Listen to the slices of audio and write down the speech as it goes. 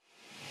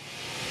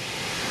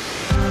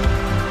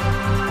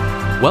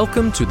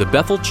Welcome to the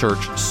Bethel Church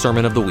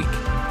Sermon of the Week.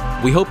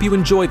 We hope you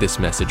enjoy this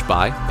message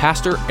by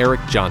Pastor Eric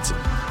Johnson.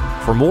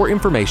 For more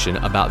information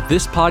about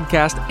this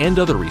podcast and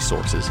other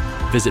resources,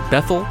 visit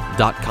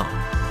bethel.com.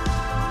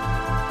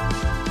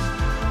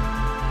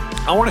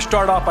 I want to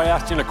start off by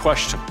asking a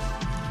question.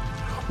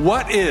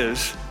 What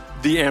is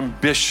the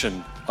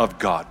ambition of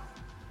God?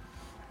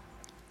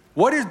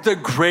 What is the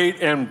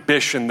great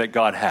ambition that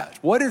God has?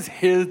 What is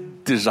His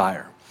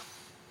desire?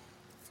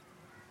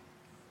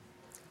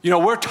 You know,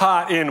 we're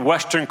taught in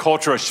Western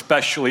culture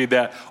especially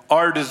that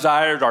our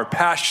desires, our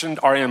passions,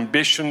 our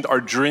ambitions, our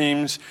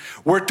dreams,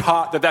 we're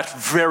taught that that's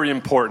very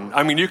important.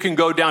 I mean, you can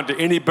go down to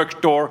any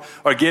bookstore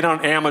or get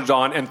on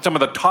Amazon, and some of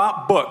the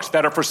top books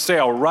that are for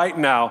sale right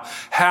now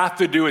have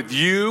to do with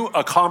you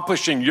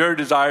accomplishing your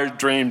desires,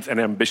 dreams, and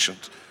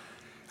ambitions.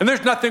 And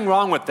there's nothing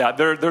wrong with that.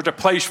 There's a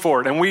place for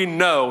it, and we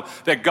know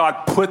that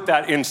God put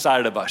that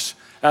inside of us.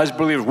 As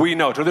believers, we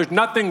know. So there's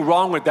nothing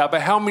wrong with that,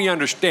 but help me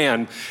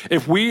understand,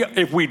 if we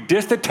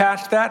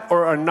disattach that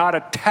or are not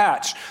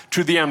attached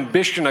to the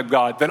ambition of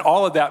God, then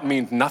all of that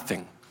means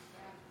nothing.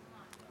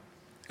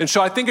 And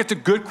so I think it's a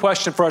good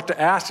question for us to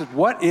ask is,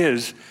 what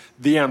is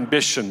the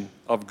ambition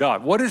of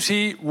God? What is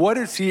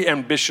He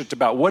ambitious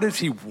about? What does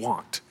He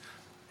want?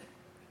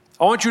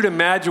 I want you to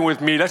imagine with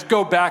me, let's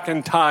go back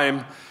in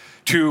time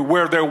to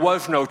where there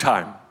was no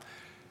time.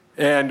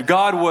 And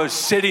God was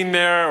sitting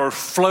there or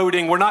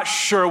floating. We're not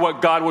sure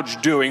what God was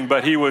doing,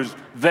 but He was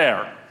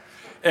there.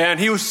 And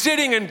He was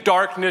sitting in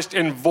darkness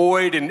and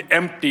void and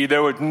empty.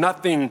 There was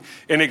nothing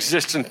in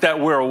existence that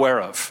we're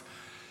aware of.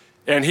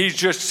 And He's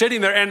just sitting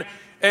there.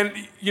 And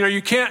you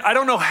know, I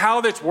don't know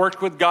how this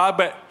worked with God,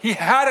 but He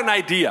had an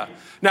idea.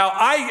 Now,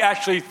 I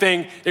actually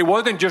think it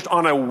wasn't just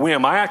on a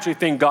whim. I actually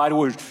think God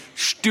was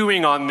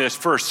stewing on this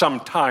for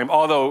some time,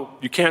 although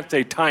you can't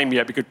say time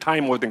yet because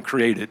time wasn't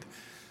created.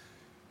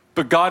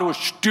 But God was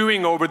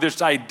stewing over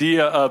this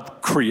idea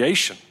of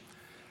creation.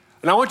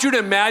 And I want you to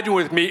imagine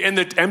with me in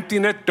the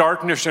emptiness,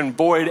 darkness, and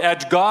void,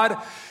 as God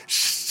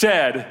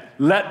said,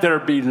 let there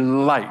be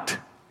light.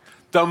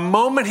 The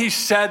moment He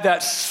said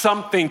that,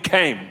 something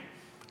came.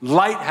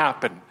 Light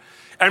happened.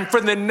 And for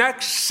the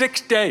next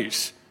 6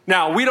 days,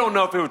 now we don't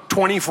know if it was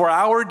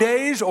 24-hour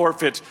days or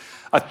if it's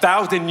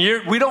 1,000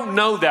 years. We don't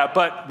know that,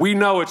 but we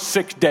know it's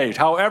 6 days.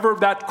 However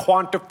that's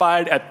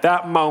quantified at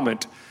that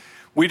moment,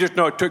 we just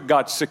know it took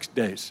God 6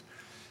 days.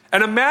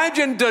 And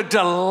imagine the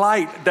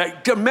delight,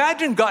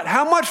 imagine God,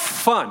 how much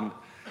fun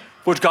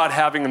was God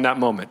having in that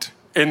moment,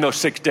 in those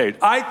 6 days?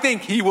 I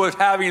think He was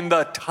having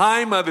the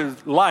time of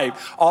His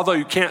life, although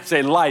you can't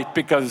say life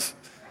because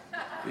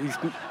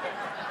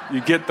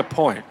you get the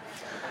point.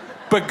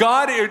 But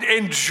God is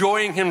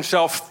enjoying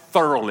Himself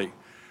thoroughly.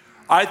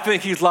 I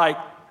think He's like,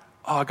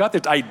 oh, I got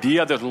this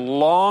idea, this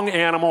long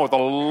animal with a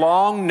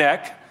long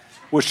neck,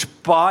 with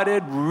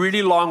spotted,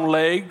 really long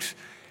legs,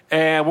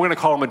 and we're going to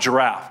call him a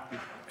giraffe.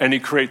 And He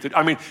created,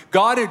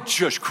 God had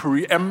just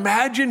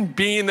imagine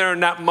being there in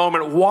that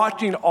moment,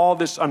 watching all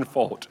this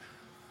unfold.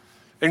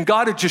 And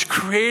God is just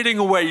creating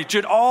a way,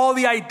 just all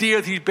the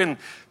ideas He's been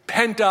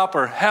pent up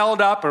or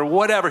held up or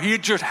whatever. He's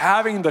just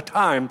having the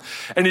time,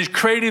 and He's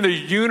creating the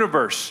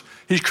universe.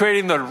 He's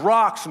creating the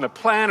rocks and the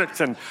planets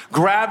and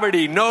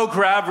gravity, no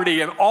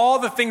gravity, and all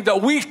the things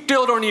that we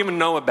still don't even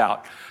know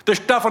about. The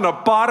stuff on the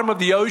bottom of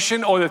the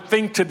ocean or the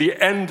thing to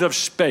the end of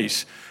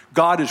space.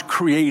 God is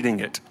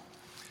creating it.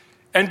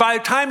 And by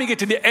the time you get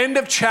to the end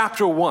of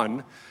chapter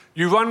 1,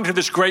 you run into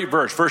this great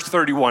verse, verse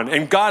 31.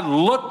 And God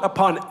looked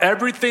upon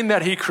everything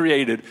that He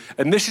created,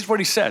 and this is what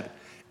He said: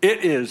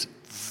 it is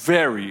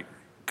very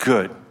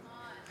good.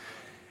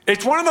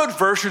 It's one of those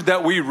verses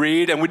that we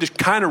read and we just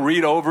kind of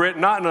read over it,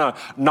 not in a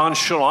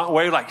nonchalant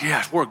way, like,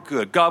 yes, we're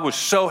good. God was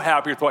so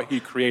happy with what He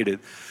created.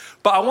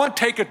 But I want to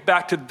take it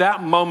back to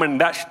that moment,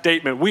 that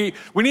statement. We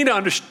need to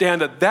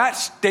understand that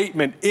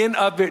statement in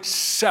of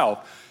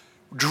itself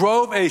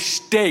drove a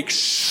stake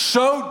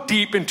so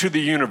deep into the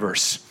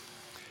universe.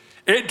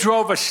 It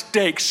drove a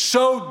stake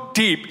so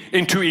deep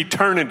into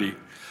eternity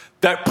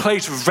that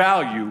placed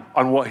value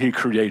on what He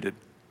created.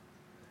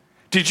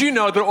 Did you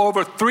know that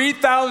over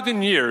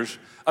 3,000 years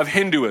of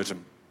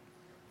Hinduism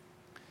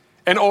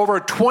and over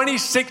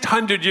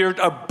 2,600 years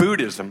of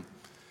Buddhism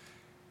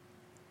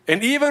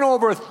and even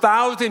over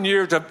 1,000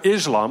 years of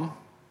Islam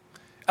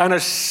and a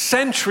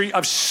century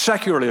of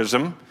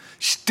secularism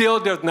still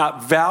does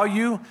not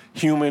value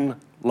human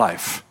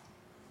life?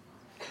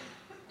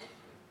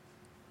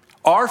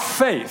 Our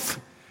faith,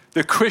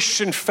 the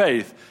Christian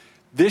faith,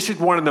 this is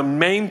one of the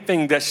main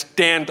things that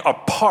stands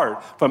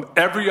apart from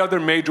every other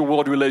major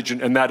world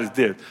religion, and that is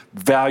this: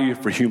 value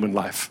for human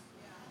life.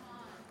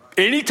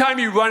 Anytime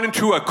you run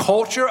into a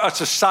culture, a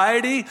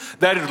society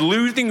that is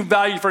losing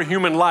value for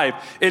human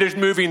life, it is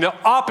moving the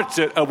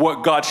opposite of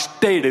what God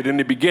stated in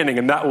the beginning,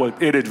 and that was,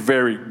 it is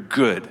very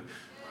good.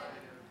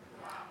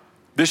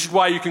 This is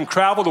why you can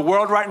travel the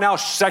world right now.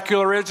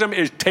 Secularism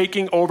is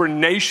taking over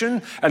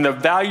nation, and the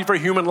value for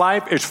human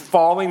life is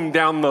falling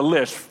down the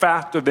list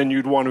faster than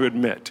you'd want to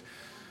admit.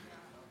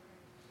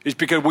 is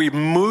because we're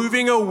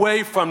moving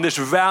away from this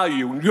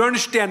value. You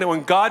understand that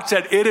when God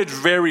said it is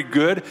very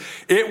good,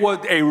 it was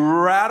a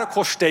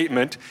radical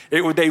statement.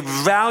 It was a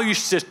value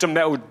system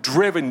that was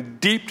driven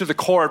deep to the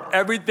core of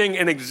everything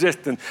in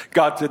existence.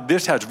 God said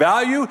this has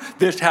value,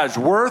 this has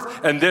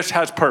worth, and this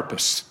has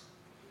purpose.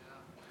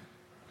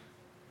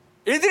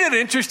 Isn't it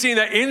interesting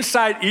that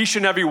inside each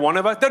and every one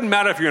of us, doesn't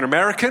matter if you're an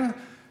American,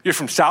 you're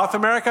from South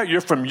America,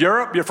 you're from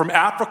Europe, you're from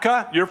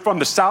Africa, you're from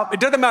the South. It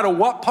doesn't matter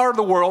what part of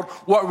the world,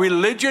 what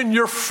religion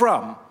you're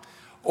from,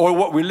 or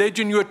what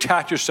religion you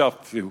attach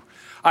yourself to.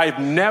 I've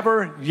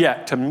never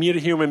yet to meet a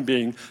human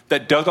being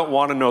that doesn't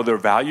want to know their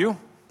value,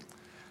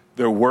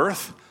 their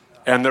worth,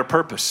 and their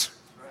purpose.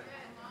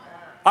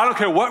 I don't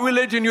care what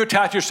religion you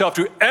attach yourself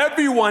to.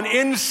 Everyone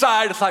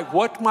inside is like,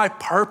 what's my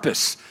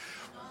purpose?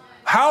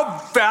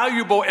 How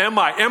valuable am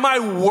I? Am I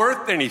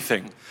worth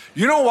anything?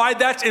 You know why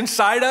that's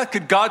inside us?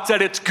 Because God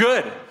said it's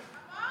good.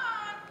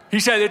 He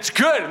said it's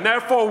good, and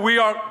therefore we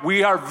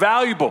are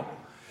valuable.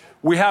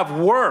 We have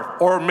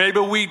worth, or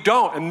maybe we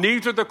don't. And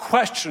these are the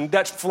questions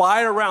that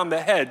fly around the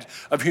heads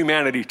of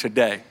humanity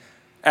today,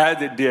 as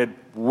it did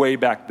way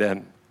back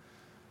then.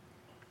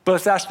 But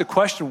let's ask the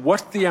question,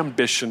 what's the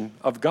ambition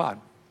of God?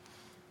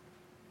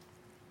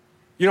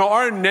 You know,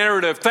 our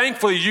narrative,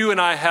 thankfully you and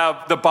I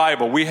have the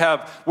Bible. We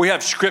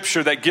have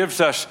scripture that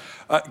gives us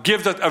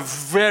a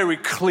very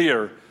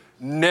clear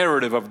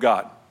narrative of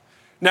God.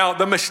 Now,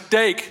 the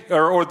mistake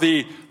or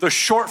the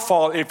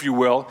shortfall, if you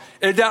will,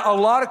 is that a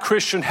lot of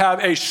Christians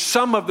have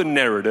some of the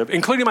narrative,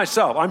 including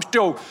myself. I'm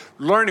still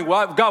learning,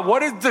 well, God,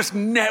 what is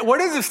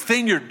this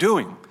thing you're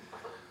doing?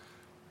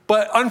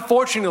 But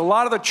unfortunately, a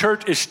lot of the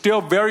church is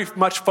still very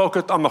much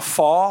focused on the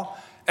fall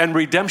and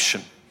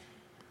redemption.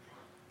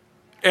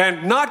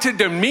 And not to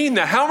demean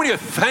that, how many are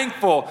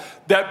thankful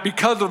that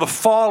because of the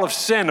fall of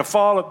sin, the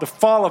fall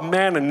of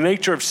man and the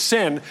nature of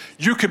sin,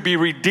 you could be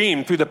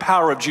redeemed through the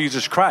power of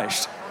Jesus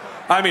Christ?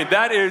 I mean,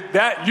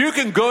 that you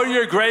can go to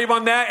your grave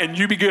on that and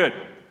you be good.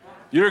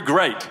 You're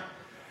great.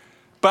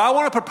 But I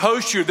want to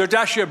propose to you, there's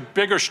actually a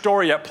bigger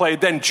story at play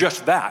than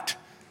just that.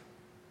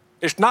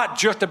 It's not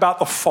just about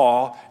the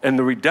fall and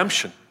the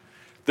redemption.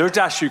 There's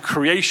actually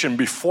creation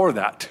before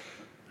that.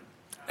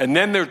 And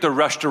then there's the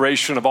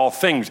restoration of all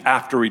things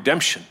after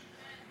redemption.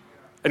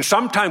 And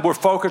sometimes we're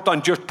focused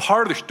on just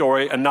part of the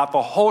story and not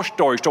the whole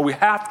story. So we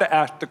have to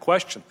ask the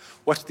question,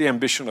 what's the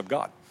ambition of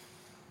God?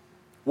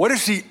 What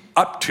is he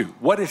up to?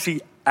 What is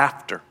he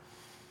after?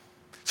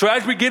 So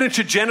as we get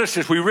into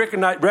Genesis, we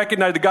recognize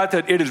that God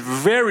said it is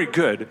very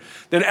good.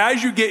 Then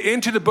as you get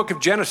into the book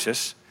of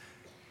Genesis,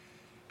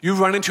 you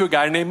run into a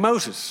guy named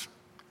Moses.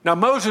 Now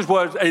Moses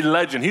was a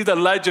legend. He's a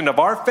legend of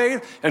our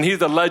faith, and he's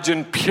a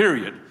legend,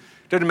 period.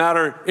 Doesn't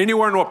matter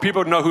anywhere in the world,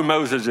 people know who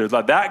Moses is.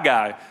 Like, that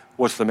guy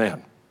was the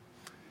man.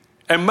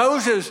 And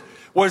Moses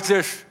was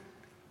this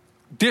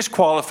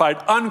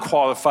disqualified,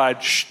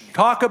 unqualified,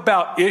 talk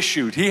about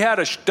issues. He had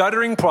a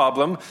stuttering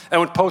problem and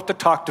was supposed to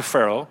talk to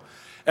Pharaoh.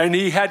 And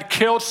he had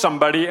killed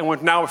somebody and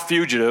was now a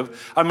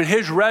fugitive. I mean,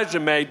 his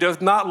resume does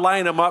not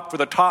line him up for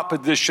the top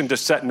position to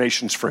set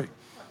nations free.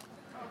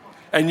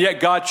 And yet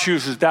God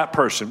chooses that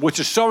person, which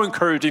is so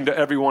encouraging to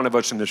every one of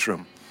us in this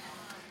room.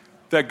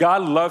 That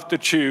God loves to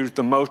choose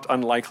the most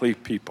unlikely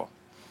people.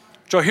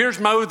 So here's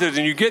Moses,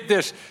 and you get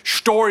this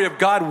story of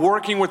God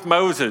working with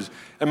Moses.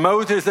 And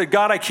Moses said,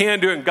 God, I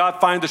can't do it, and God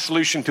finds a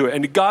solution to it.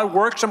 And God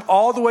works him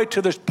all the way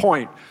to this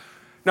point.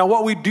 Now,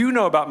 what we do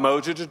know about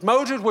Moses is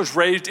Moses was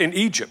raised in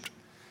Egypt.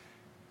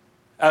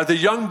 As a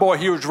young boy,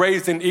 he was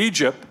raised in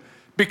Egypt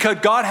because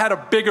God had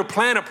a bigger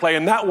plan at play,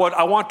 and that was,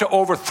 I want to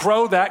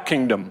overthrow that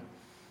kingdom.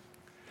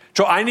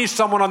 So I need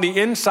someone on the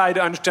inside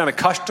to understand the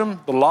custom,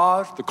 the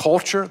laws, the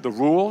culture, the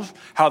rules,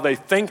 how they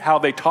think, how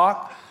they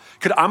talk.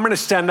 Because I'm going to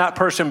send that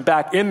person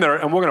back in there,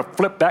 and we're going to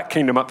flip that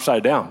kingdom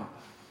upside down.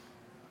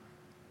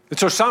 And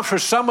so for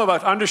some of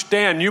us,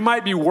 understand, you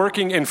might be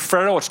working in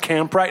Pharaoh's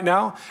camp right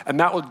now, and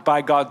that was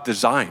by God's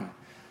design.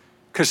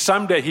 Because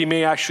someday he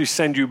may actually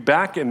send you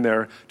back in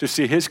there to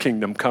see his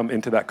kingdom come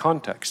into that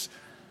context.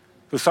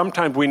 So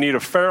sometimes we need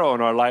a Pharaoh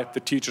in our life to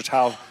teach us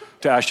how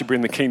to actually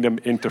bring the kingdom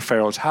into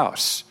Pharaoh's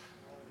house.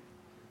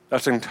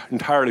 That's an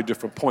entirely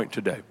different point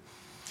today.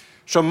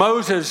 So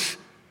Moses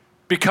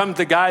becomes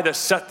the guy that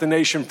set the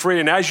nation free.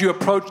 And as you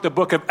approach the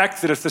book of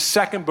Exodus, the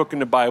second book in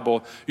the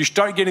Bible, you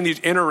start getting these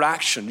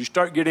interactions. You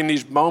start getting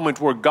these moments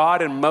where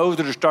God and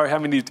Moses start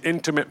having these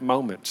intimate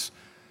moments.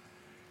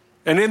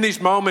 And in these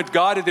moments,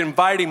 God is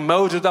inviting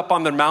Moses up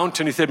on the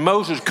mountain. He said,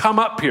 Moses, come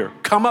up here.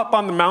 Come up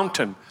on the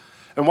mountain.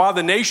 And while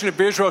the nation of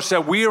Israel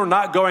said, we are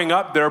not going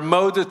up there,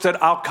 Moses said,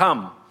 I'll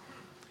come.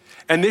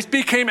 And this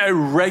became a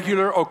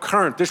regular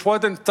occurrence. This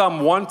wasn't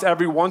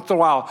every once in a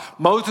while.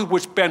 Moses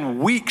would spend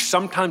weeks,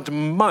 sometimes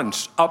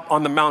months, up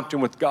on the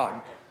mountain with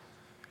God.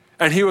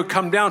 And he would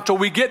come down. So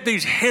we get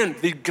these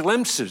hints, these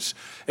glimpses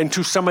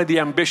into some of the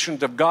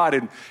ambitions of God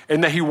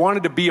and that he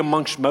wanted to be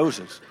amongst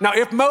Moses. Now,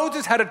 if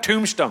Moses had a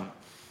tombstone,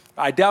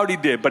 I doubt he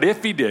did, but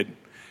if he did,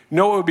 you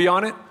know what would be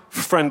on it?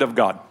 Friend of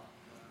God.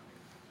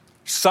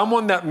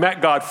 Someone that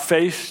met God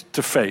face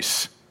to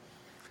face.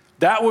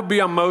 That would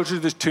be on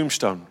Moses'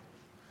 tombstone.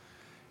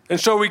 And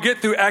so we get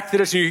through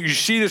Exodus, and you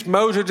see this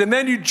Moses, and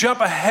then you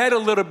jump ahead a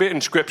little bit in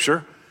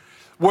Scripture,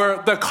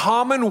 where the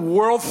common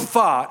world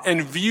thought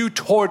and view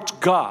towards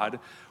God,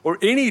 or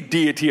any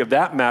deity of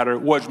that matter,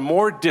 was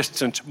more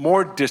distance,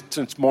 more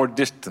distance, more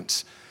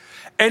distance.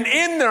 And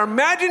in there,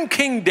 imagine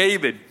King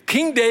David.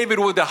 King David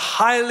was a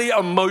highly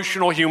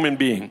emotional human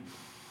being.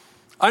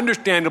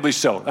 Understandably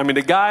so. I mean,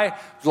 the guy's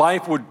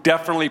life was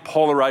definitely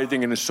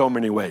polarizing in so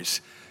many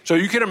ways. So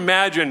you can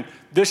imagine,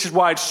 this is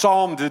why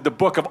Psalms is the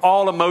book of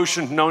all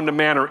emotions known to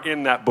man are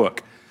in that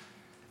book.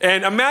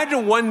 And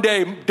imagine one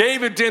day,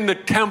 David's in the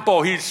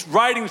temple, he's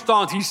writing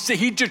songs,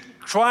 he's just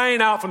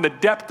crying out from the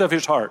depth of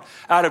his heart.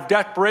 Out of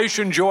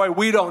desperation, joy,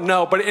 we don't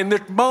know. But in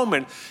this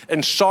moment,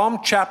 in Psalm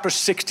chapter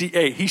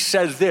 68, he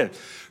says this,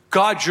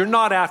 God, you're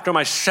not after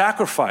my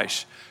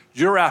sacrifice,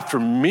 you're after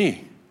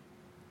me.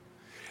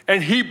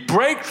 And he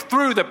breaks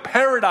through the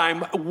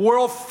paradigm,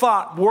 world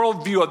thought,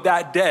 worldview of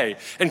that day.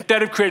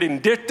 Instead of creating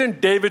distance,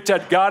 David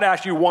said, God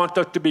actually wants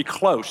us to be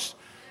close.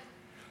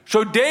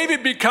 So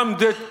David becomes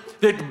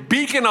this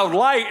beacon of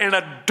light in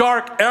a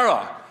dark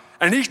era.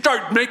 And he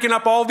starts making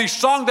up all these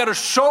songs that are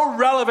so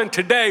relevant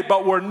today,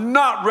 but were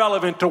not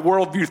relevant to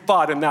worldview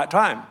thought in that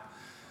time.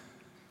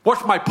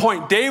 What's my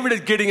point? David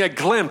is getting a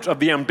glimpse of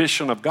the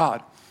ambition of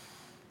God.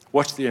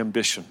 What's the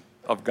ambition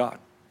of God?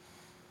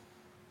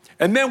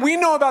 And then we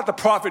know about the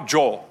prophet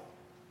Joel.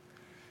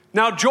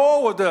 Now,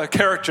 Joel was a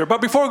character, but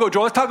before we go,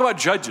 Joel, let's talk about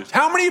Judges.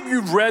 How many of you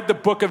read the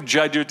book of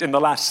Judges in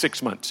the last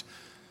 6 months?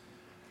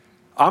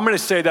 I'm going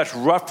to say that's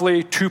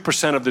roughly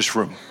 2% of this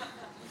room.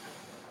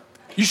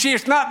 You see,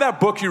 it's not that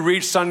book you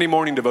read Sunday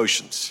morning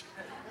devotions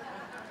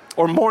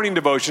or morning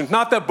devotions.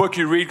 Not that book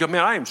you read, go,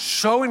 man, I am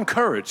so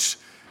encouraged.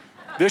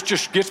 This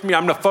just gets me,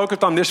 I'm going to focus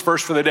on this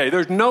verse for the day.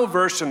 There's no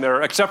verse in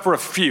there except for a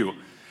few.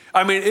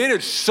 I mean, it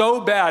is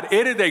so bad.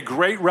 It is a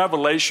great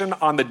revelation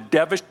on the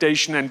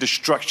devastation and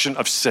destruction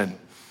of sin.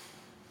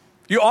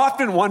 You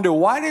often wonder,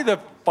 why did the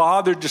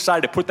Father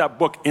decide to put that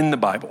book in the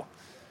Bible?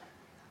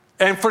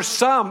 And for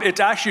some, it's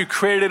actually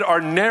created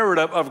our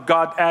narrative of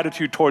God's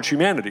attitude towards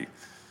humanity.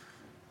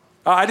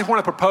 I just want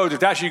to propose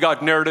it's actually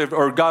God's narrative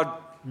or God's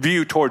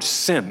view towards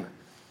sin.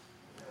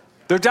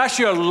 There's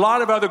actually a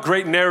lot of other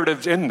great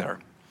narratives in there.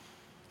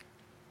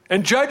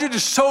 And Judges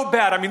is so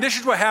bad. I mean, this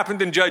is what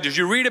happened in Judges.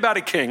 You read about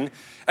a king,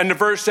 and the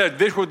verse says,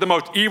 this was the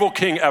most evil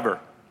king ever.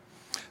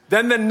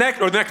 Then the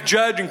next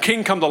judge and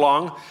king comes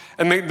along,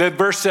 and the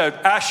verse says,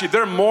 actually,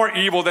 they're more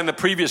evil than the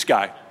previous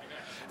guy.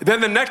 Then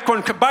the next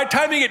one, by the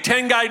time you get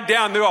 10 guys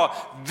down, they're all,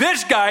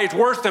 this guy is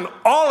worse than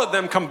all of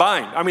them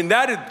combined. I mean,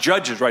 that is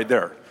Judges right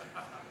there.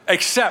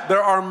 Except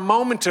there are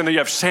moments in there. You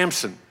have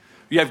Samson,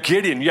 you have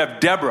Gideon, you have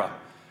Deborah.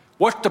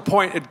 What's the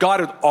point?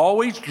 God is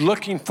always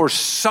looking for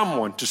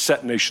someone to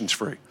set nations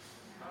free.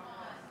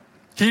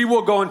 He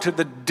will go into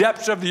the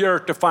depths of the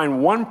earth to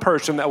find one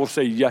person that will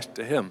say yes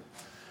to him.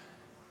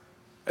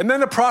 And then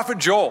the prophet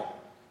Joel.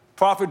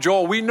 Prophet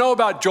Joel, we know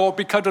about Joel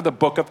because of the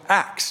book of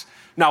Acts.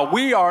 Now,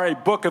 we are a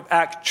book of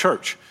Acts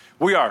church.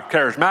 We are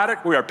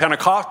charismatic, we are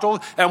Pentecostal,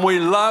 and we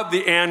love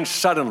the and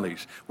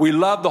suddenlies. We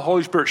love the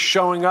Holy Spirit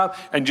showing up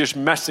and just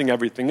messing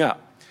everything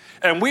up.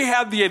 And we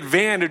have the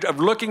advantage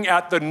of looking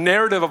at the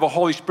narrative of the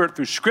Holy Spirit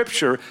through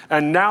Scripture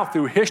and now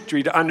through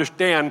history to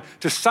understand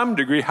to some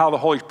degree how the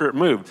Holy Spirit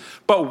moved.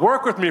 But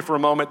work with me for a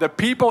moment. The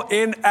people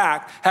in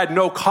Acts had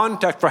no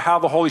context for how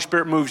the Holy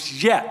Spirit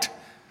moves yet.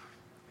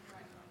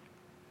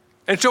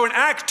 And so in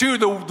Acts 2,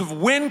 the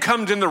wind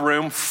comes in the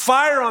room,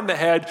 fire on the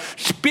head,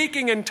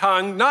 speaking in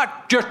tongue,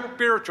 not just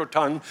spiritual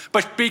tongue,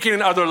 but speaking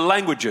in other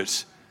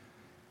languages.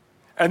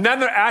 And then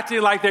they're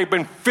acting like they've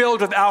been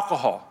filled with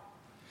alcohol.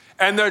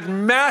 And there's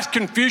mass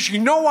confusion.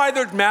 You know why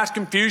there's mass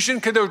confusion?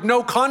 Because there's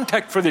no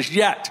context for this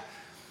yet.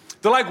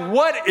 They're like,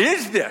 what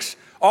is this?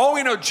 All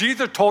we know,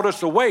 Jesus told us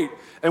to wait.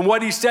 And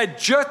what he said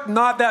just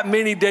not that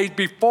many days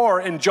before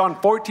in John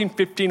 14,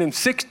 15, and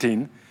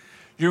 16,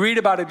 you read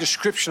about a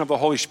description of the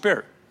Holy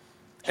Spirit.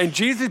 And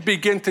Jesus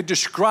begins to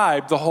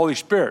describe the Holy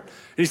Spirit.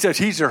 He says,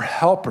 he's your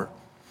helper.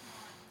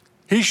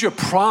 He's your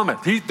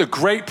promise. He's the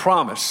great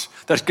promise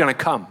that's going to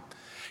come.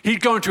 He's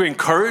going to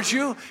encourage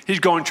you. He's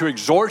going to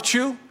exhort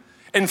you.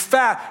 In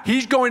fact,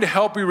 he's going to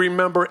help you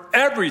remember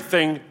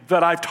everything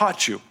that I've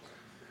taught you.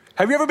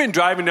 Have you ever been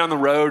driving down the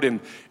road and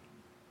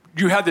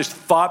you have this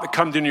thought that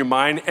comes in your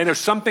mind and there's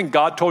something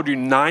God told you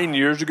 9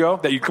 years ago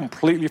that you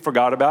completely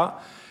forgot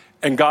about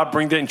and God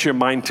brings it into your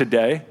mind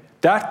today?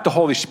 That's the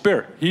Holy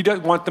Spirit. He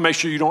doesn't want to make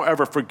sure you don't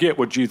ever forget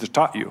what Jesus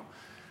taught you.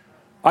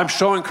 I'm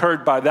so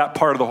encouraged by that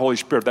part of the Holy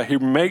Spirit that he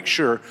makes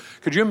sure.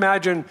 Could you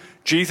imagine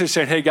Jesus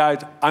saying, hey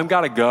guys, I've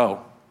got to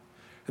go.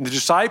 And the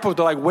disciples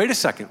are like, wait a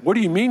second, what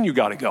do you mean you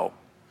got to go?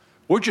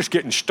 We're just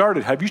getting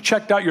started. Have you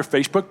checked out your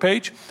Facebook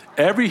page?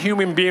 Every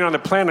human being on the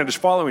planet is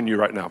following you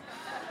right now.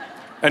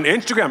 And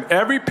Instagram,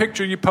 every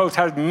picture you post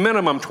has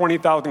minimum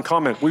 20,000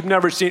 comments. We've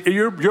never seen,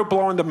 you're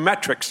blowing the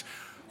metrics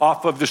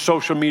off of the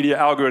social media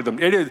algorithm.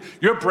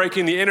 You're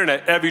breaking the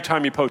internet every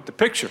time you post a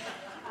picture.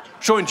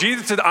 So when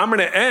Jesus said, I'm going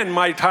to end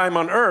my time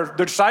on earth,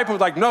 the disciples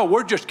were like, no,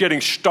 we're just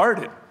getting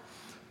started.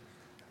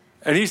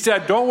 And he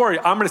said, don't worry,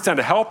 I'm going to send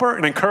a helper,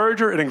 an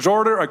encourager, an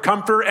exhorter, a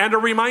comforter, and a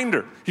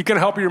reminder. He's going to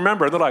help you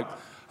remember. They're like,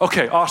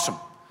 okay, awesome.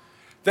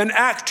 Then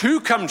Act 2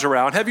 comes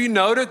around. Have you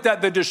noted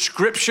that the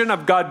description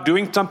of God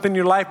doing something in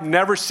your life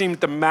never seems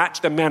to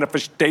match the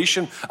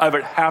manifestation of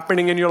it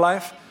happening in your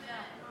life?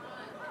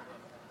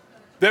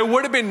 There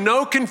would have been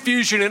no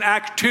confusion in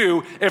Act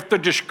 2 if the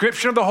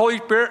description of the Holy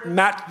Spirit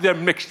matched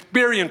the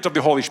experience of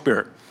the Holy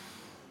Spirit.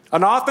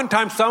 And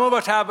oftentimes some of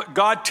us have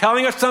God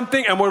telling us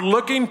something and we're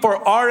looking for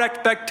our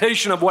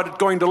expectation of what it's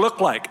going to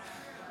look like.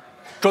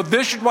 So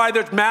this is why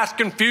there's mass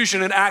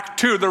confusion in Act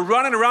 2. They're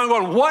running around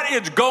going, what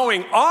is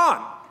going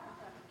on?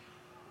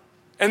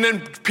 And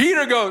then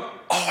Peter goes,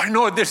 oh, I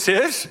know what this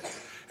is.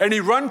 And he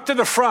runs to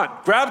the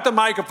front, grabs the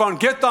microphone,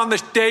 gets on the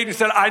stage and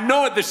said, I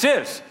know what this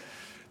is.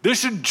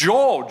 This is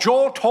Joel.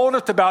 Joel told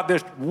us about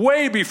this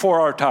way before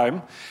our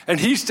time. And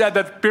he said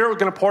that the Spirit was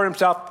going to pour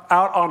himself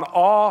out on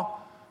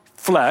all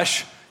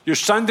flesh, your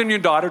sons and your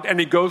daughters. And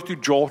he goes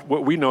through Joel,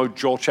 what we know,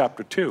 Joel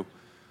chapter 2.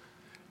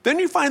 Then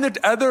you find that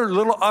other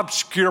little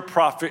obscure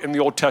prophet in the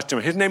Old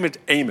Testament. His name is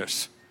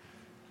Amos.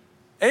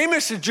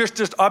 Amos is just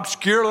this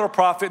obscure little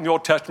prophet in the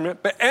Old Testament,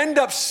 but end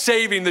up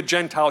saving the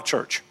Gentile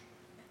church,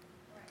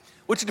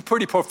 which is a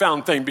pretty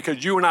profound thing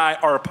because you and I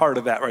are a part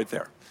of that right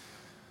there.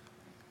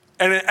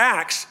 And in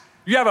Acts,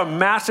 you have a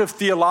massive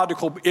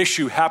theological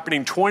issue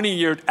happening 20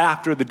 years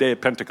after the day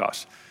of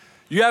Pentecost.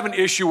 You have an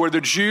issue where the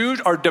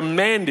Jews are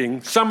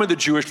demanding, some of the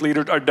Jewish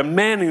leaders are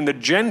demanding the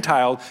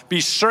Gentiles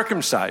be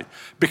circumcised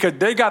because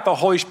they got the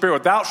Holy Spirit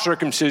without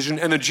circumcision,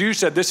 and the Jews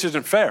said, this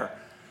isn't fair.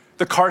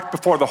 The cart's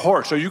before the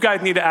horse, so you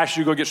guys need to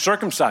actually go get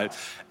circumcised.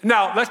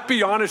 Now, let's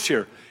be honest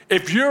here.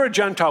 If you're a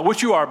Gentile,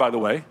 which you are, by the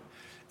way,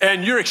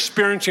 and you're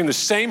experiencing the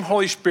same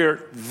Holy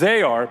Spirit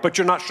they are, but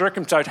you're not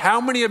circumcised,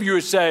 how many of you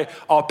would say,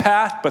 I'll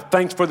pass, but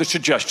thanks for the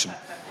suggestion?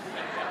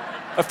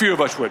 A few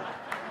of us would.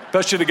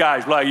 Especially the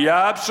guys, like,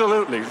 yeah,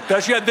 absolutely.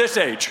 Especially at this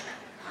age.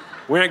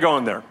 We ain't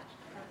going there.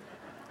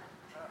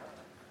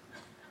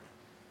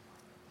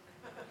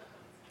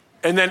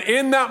 And then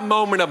in that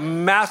moment of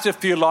massive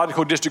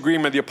theological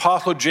disagreement, the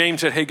Apostle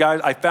James said, hey guys,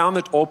 I found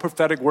this old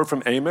prophetic word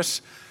from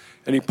Amos,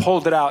 and he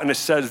pulled it out, and it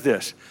says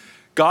this: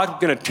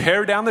 God's going to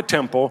tear down the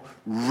temple,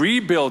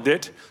 rebuild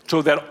it,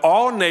 so that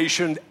all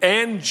nations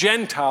and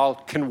Gentiles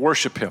can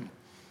worship him.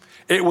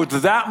 It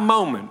was that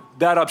moment,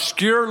 that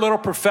obscure little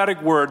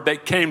prophetic word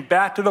that came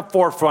back to the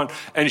forefront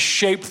and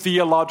shaped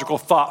theological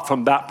thought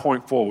from that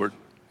point forward.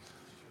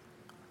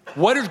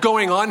 What is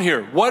going on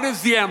here? What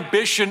is the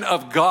ambition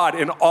of God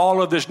in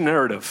all of this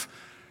narrative?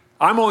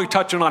 I'm only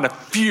touching on a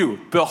few.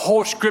 The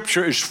whole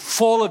scripture is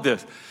full of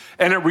this,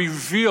 and it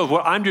reveals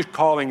what I'm just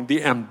calling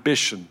the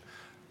ambition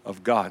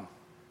of God.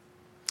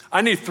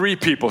 I need 3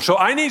 people. So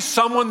I need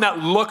someone that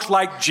looks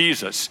like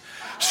Jesus.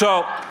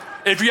 So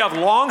if you have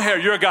long hair,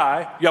 you're a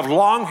guy, you have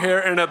long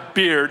hair and a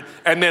beard,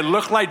 and they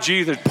look like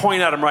Jesus,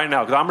 point at him right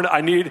now. Because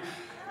I need,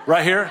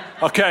 right here?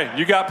 Okay,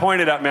 you got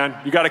pointed at, man.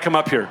 You got to come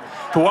up here.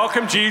 To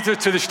welcome Jesus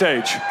to the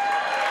stage.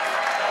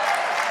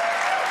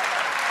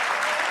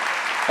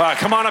 All right,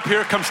 come on up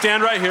here. Come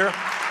stand right here.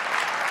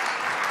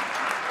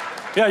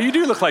 Yeah, you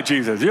do look like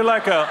Jesus. You're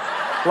yeah,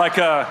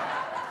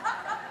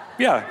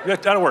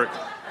 that'll work.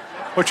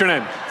 What's your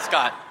name?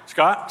 Scott.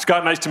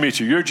 Scott, nice to meet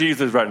you. You're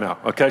Jesus right now,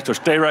 okay? So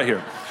stay right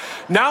here.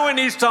 Now I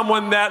need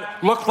someone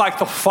that looks like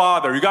the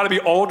Father. You got to be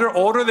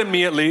older than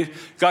me at least.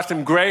 Got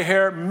some gray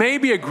hair,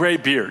 maybe a gray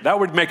beard. That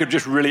would make it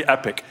just really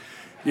epic.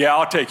 Yeah,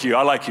 I'll take you.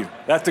 I like you.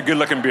 That's a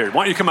good-looking beard.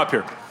 Why don't you come up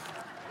here?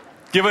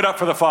 Give it up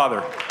for the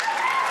Father.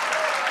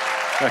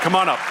 Yeah, come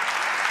on up.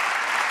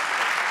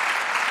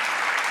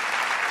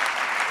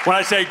 When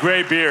I say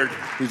gray beard,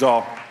 he's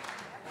all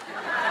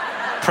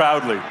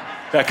proudly.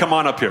 Yeah, come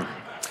on up here.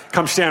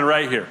 Come stand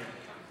right here.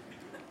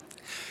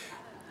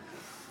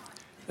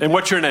 And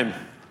what's your name?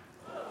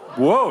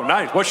 Whoa,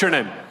 nice. What's your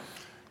name?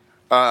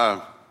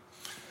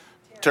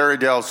 Terry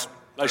Dels.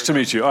 Nice to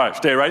meet you. All right,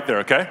 stay right there,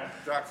 okay?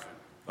 Jackson.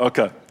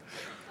 Okay.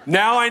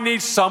 Now I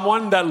need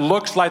someone that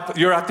looks like,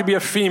 you have to be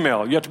a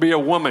female, you have to be a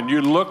woman.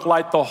 You look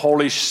like the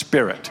Holy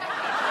Spirit.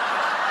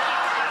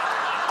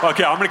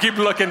 Okay, I'm going to keep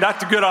looking.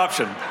 That's a good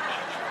option.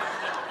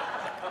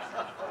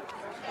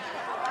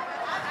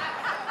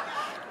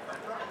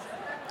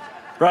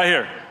 Right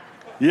here.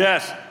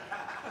 Yes.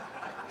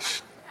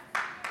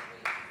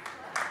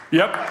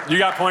 Yep, you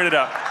got pointed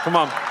out. Come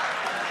on.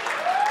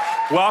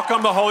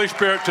 Welcome the Holy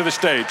Spirit to the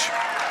stage.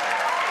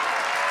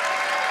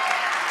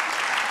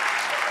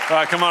 All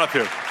right, come on up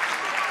here.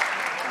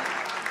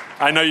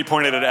 I know you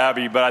pointed at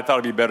Abby, but I thought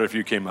it'd be better if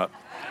you came up.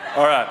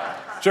 All right.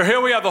 So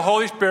here we have the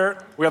Holy Spirit,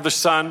 we have the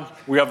Son,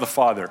 we have the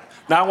Father.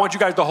 Now I want you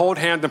guys to hold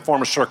hands and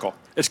form a circle.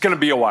 It's going to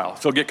be a while,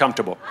 so get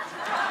comfortable.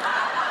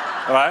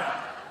 All right?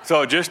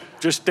 So just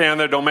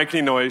stand there. Don't make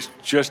any noise.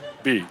 Just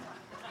be.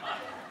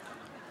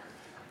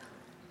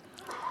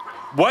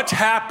 What's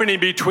happening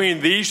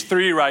between these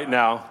 3 right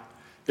now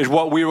is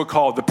what we would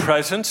call the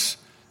presence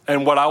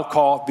and what I'll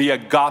call the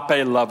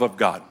agape love of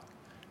God.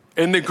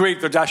 In the Greek,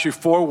 there's actually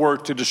 4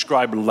 words to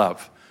describe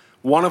love.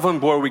 One of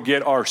them where we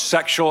get our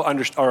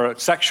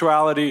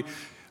sexuality,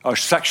 our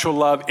sexual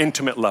love,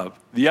 intimate love.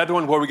 The other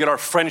one where we get our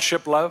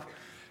friendship love.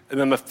 And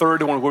then the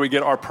third one where we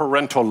get our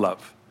parental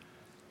love.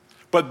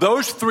 But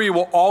those three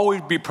will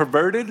always be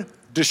perverted,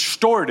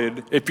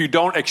 distorted, if you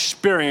don't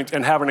experience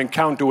and have an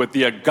encounter with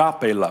the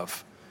agape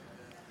love.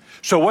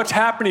 So what's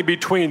happening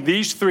between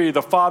these three,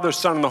 the Father,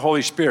 Son, and the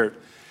Holy Spirit,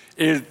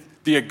 is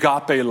the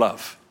agape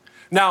love.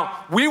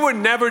 Now, we were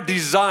never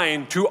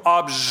designed to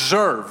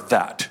observe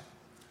that.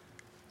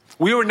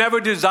 We were never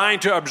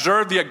designed to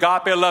observe the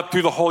agape love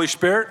through the Holy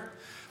Spirit.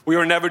 We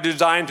were never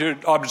designed to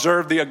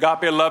observe the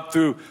agape love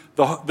through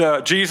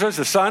the Jesus,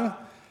 the Son,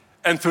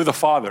 and through the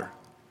Father.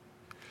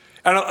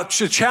 And it's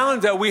a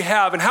challenge that we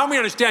have, and how many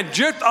understand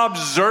just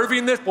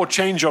observing this will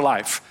change your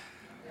life.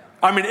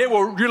 I mean,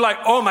 you're like,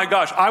 oh my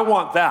gosh, I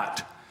want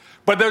that.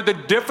 But there's a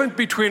difference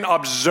between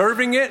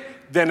observing it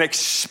than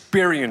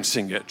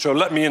experiencing it. So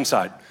let me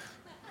inside.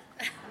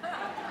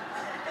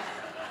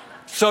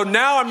 So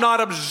now I'm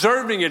not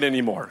observing it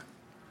anymore.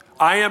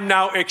 I am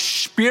now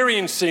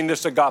experiencing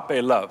this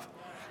agape love.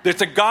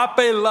 This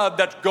agape love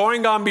that's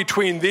going on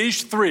between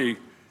these three,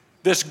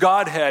 this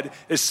Godhead,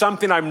 is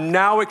something I'm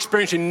now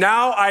experiencing.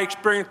 Now I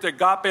experience the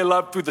agape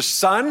love through the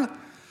Son,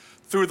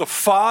 through the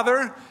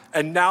Father,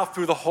 and now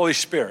through the Holy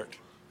Spirit.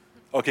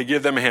 Okay,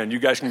 give them a hand. You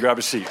guys can grab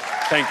a seat.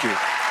 Thank you.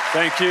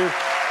 Thank you,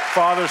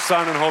 Father,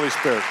 Son, and Holy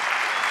Spirit.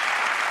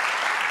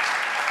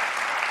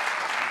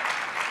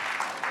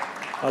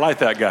 I like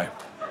that guy.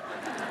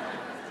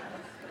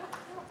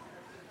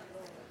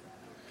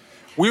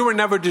 We were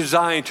never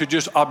designed to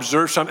just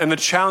observe something. And the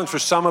challenge for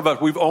some of us,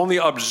 we've only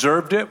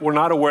observed it. We're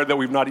not aware that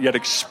we've not yet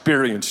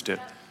experienced it.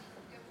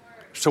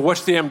 So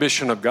what's the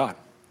ambition of God?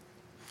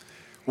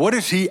 What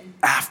is he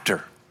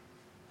after?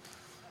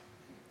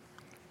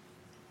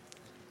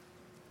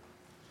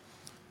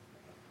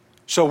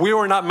 So we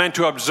were not meant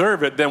to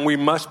observe it, then we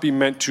must be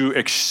meant to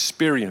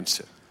experience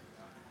it.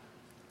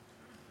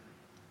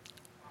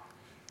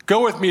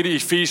 Go with me to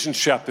Ephesians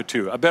chapter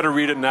 2. I better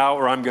read it now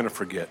or I'm going to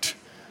forget.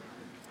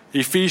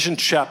 Ephesians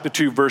chapter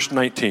 2, verse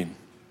 19.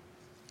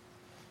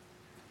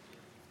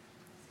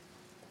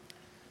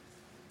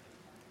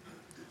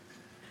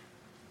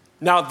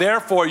 Now,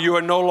 therefore, you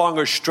are no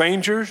longer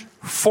strangers,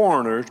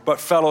 foreigners, but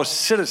fellow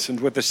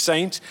citizens with the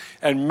saints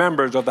and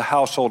members of the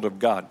household of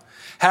God,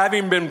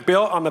 having been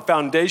built on the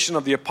foundation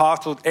of the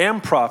apostles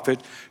and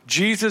prophets,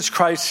 Jesus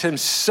Christ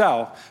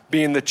himself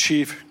being the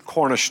chief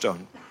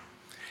cornerstone,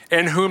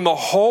 in whom the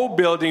whole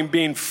building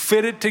being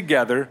fitted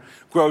together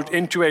grows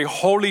into a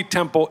holy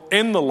temple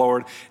in the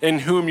Lord, in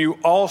whom you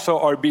also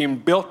are being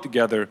built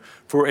together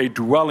for a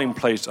dwelling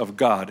place of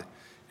God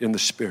in the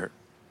Spirit.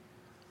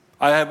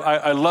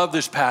 I love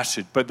this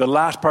passage, but the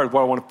last part is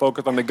what I want to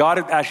focus on. That God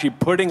is actually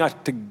putting us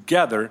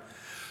together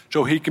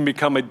so he can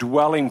become a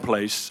dwelling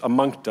place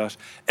amongst us,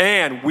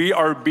 and we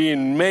are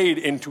being made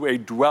into a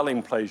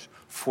dwelling place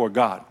for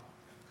God.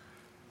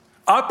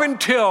 Up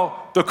until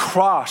the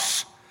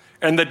cross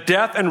and the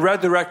death and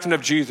resurrection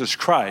of Jesus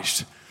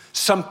Christ,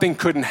 something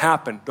couldn't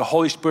happen. The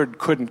Holy Spirit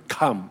couldn't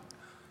come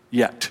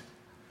yet.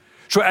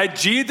 So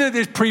as Jesus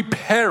is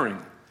preparing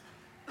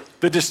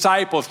the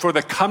disciples for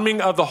the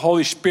coming of the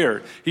Holy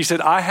Spirit, he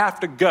said, I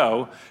have to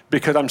go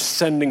because I'm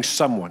sending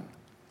someone.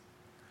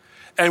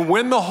 And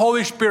when the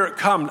Holy Spirit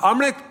comes, I'm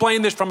going to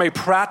explain this from a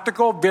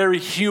practical, very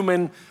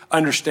human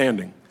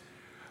understanding.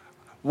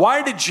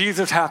 Why did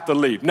Jesus have to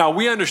leave? Now,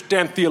 we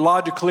understand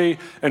theologically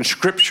and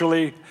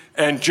scripturally,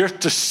 and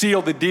just to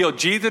seal the deal,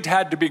 Jesus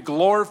had to be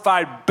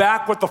glorified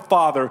back with the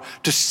Father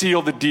to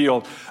seal the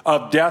deal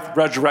of death,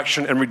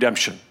 resurrection, and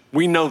redemption.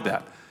 We know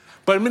that.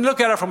 But let me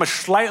look at it from a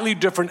slightly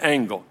different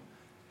angle.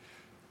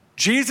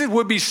 Jesus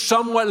would be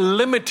somewhat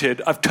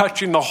limited of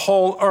touching the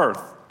whole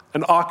earth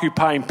and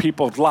occupying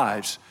people's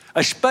lives,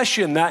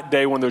 especially in that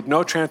day when there's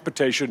no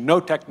transportation, no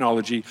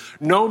technology,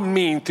 no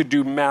means to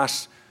do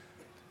mass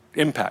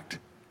impact.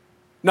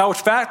 Now,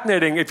 what's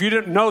fascinating, if you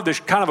didn't know this,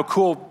 kind of a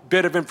cool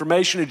bit of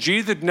information, is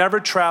Jesus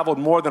never traveled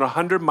more than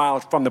 100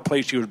 miles from the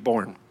place he was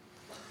born.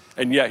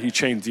 And yet he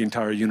changed the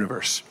entire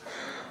universe,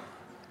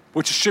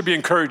 which should be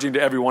encouraging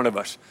to every one of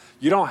us.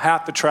 You don't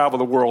have to travel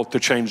the world to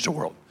change the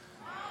world.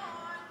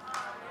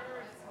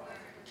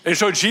 And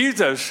so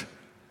Jesus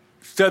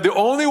said the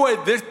only way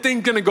this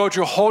thing's going to go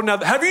to a whole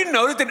nother. Have you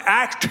noticed in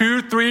Acts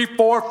 2, 3,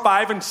 4,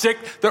 5, and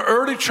 6, the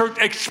early church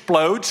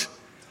explodes?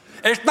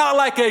 It's not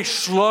like a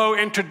slow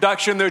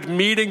introduction. There's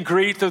meet and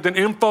greet. There's an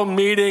info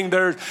meeting.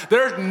 There's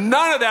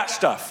none of that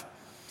stuff.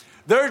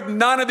 There's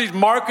none of these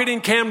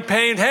marketing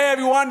campaigns. Hey,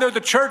 everyone, there's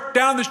a church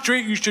down the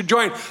street you should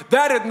join.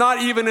 That is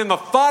not even in the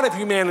thought of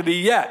humanity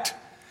yet.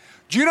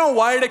 Do you know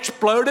why it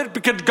exploded?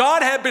 Because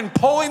God had been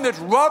pulling this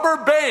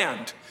rubber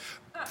band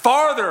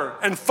farther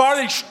and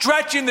farther,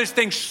 stretching this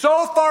thing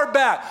so far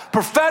back.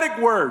 Prophetic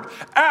word,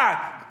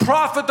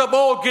 prophets of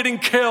old getting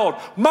killed.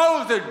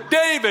 Moses,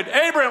 David,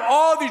 Abraham,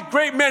 all these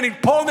great men, he's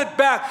pulling it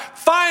back.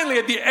 Finally,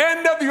 at the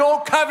end of the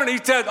old covenant,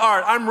 he says, all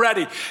right, I'm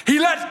ready. He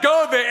lets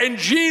go of it, and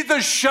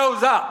Jesus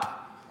shows up.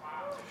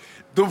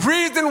 The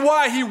reason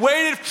why he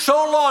waited so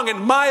long,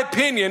 in my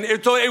opinion,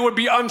 is so it would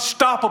be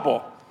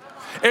unstoppable.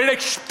 It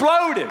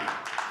exploded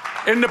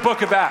in the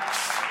book of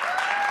Acts.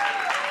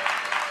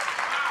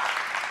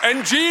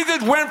 And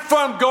Jesus went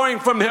from going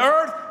from the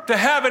earth to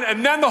heaven,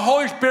 and then the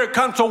Holy Spirit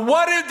comes. So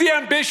what is the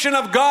ambition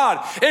of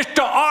God? It's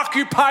to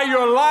occupy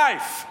your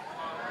life.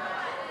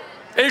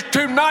 It's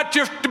to not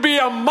just to be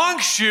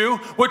amongst you,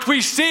 which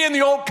we see in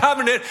the Old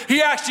Covenant.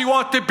 He actually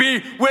wants to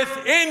be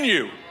within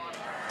you.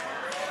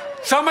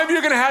 Some of you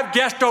are going to have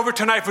guests over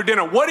tonight for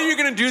dinner. What are you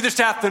going to do this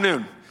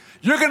afternoon?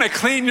 You're going to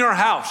clean your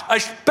house,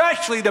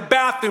 especially the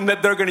bathroom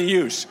that they're going to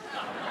use.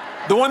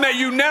 The one that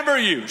you never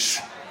use.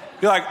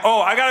 You're like,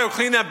 oh, I got to go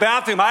clean that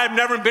bathroom. I have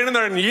never been in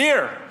there in a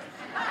year.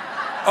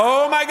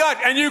 Oh my God.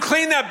 And you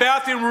clean that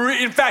bathroom.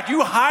 In fact,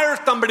 you hire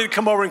somebody to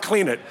come over and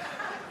clean it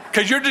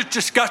because you're just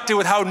disgusted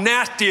with how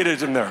nasty it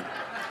is in there.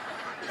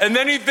 And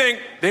then you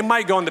think, they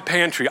might go in the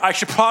pantry. I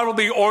should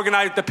probably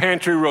organize the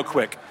pantry real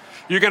quick.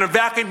 You're going to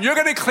vacuum. You're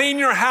going to clean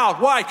your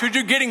house. Why? Because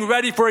you're getting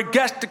ready for a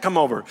guest to come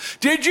over.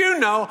 Did you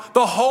know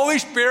the Holy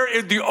Spirit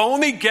is the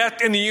only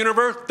guest in the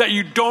universe that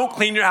you don't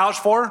clean your house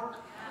for?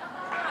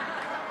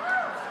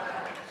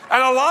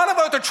 And a lot of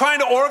us are trying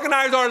to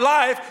organize our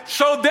life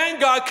so then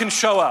God can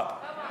show up.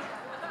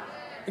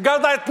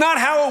 God's like, that's not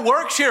how it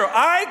works here.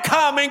 I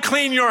come and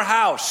clean your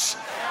house.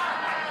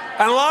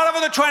 And a lot of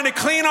us are trying to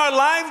clean our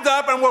lives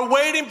up, and we're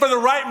waiting for the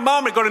right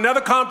moment. Go to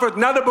another conference,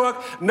 another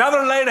book,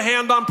 another laid a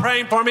hand on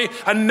praying for me,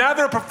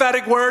 another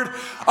prophetic word.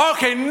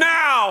 Okay,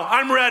 now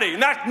I'm ready.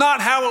 And that's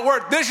not how it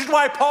works. This is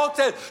why Paul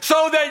said,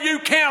 so that you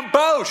can't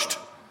boast.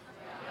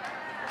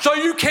 So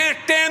you can't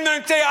stand there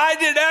and say, I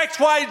did X,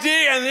 Y, Z,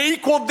 and it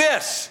equaled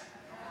this.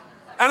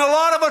 And a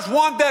lot of us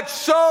want that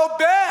so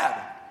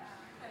bad.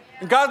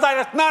 And God's like,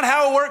 that's not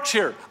how it works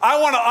here.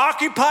 I want to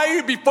occupy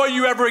you before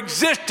you ever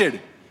existed.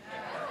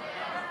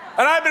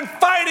 And I've been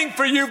fighting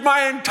for you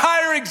my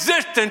entire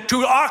existence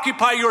to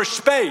occupy your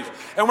space.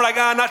 And we're like,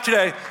 not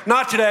today,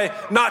 not today,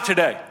 not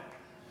today.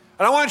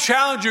 And I want to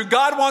challenge you.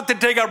 God wants to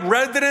take up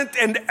residence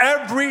in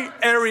every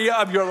area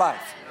of your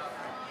life.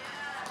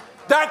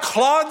 That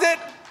closet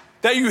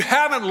that you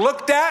haven't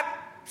looked at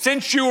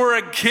since you were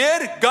a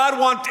kid, God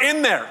wants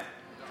in there.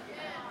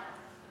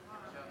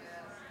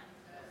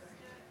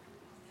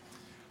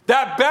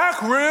 That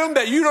back room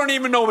that you don't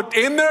even know what's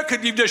in there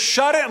because you've just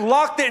shut it and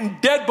locked it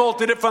and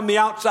deadbolted it from the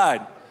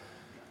outside.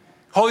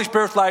 Holy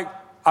Spirit's like,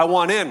 I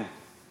want in.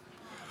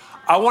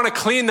 I want to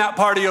clean that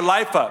part of your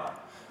life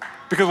up.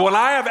 Because when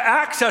I have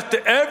access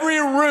to every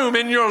room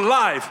in your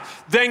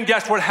life, then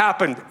guess what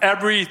happens?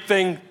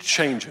 Everything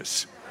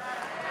changes.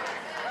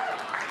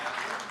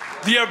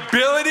 The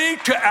ability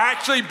to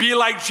actually be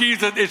like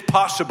Jesus is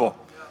possible.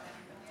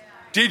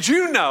 Did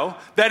you know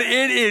that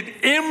it is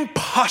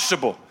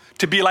impossible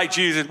to be like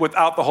Jesus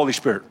without the Holy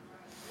Spirit?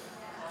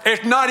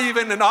 It's not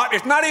even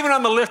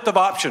on the list of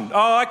options.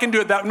 Oh, I can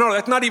do it that. No,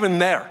 that's not even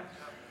there.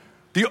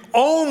 The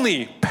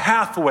only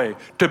pathway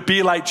to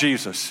be like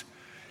Jesus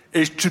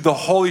is to the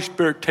Holy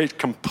Spirit take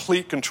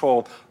complete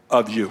control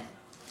of you.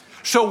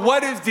 So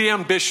what is the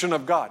ambition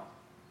of God?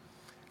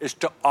 It's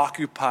to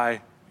occupy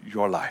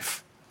your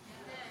life.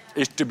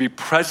 It's to be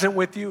present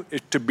with you.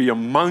 It's to be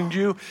among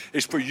you.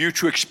 It's for you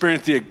to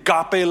experience the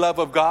agape love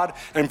of God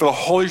and for the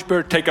Holy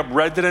Spirit to take up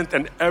residence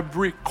in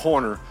every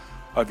corner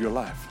of your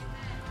life.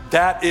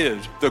 That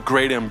is the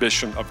great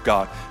ambition of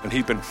God. And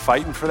he's been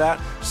fighting for that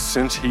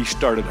since he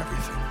started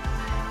everything.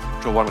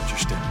 So why don't you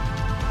stand?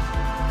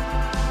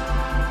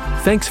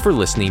 Thanks for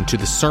listening to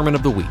the Sermon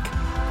of the Week.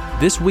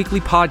 This weekly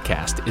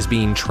podcast is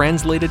being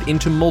translated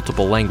into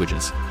multiple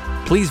languages.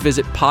 Please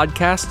visit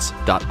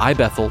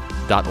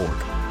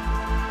podcasts.ibethel.org.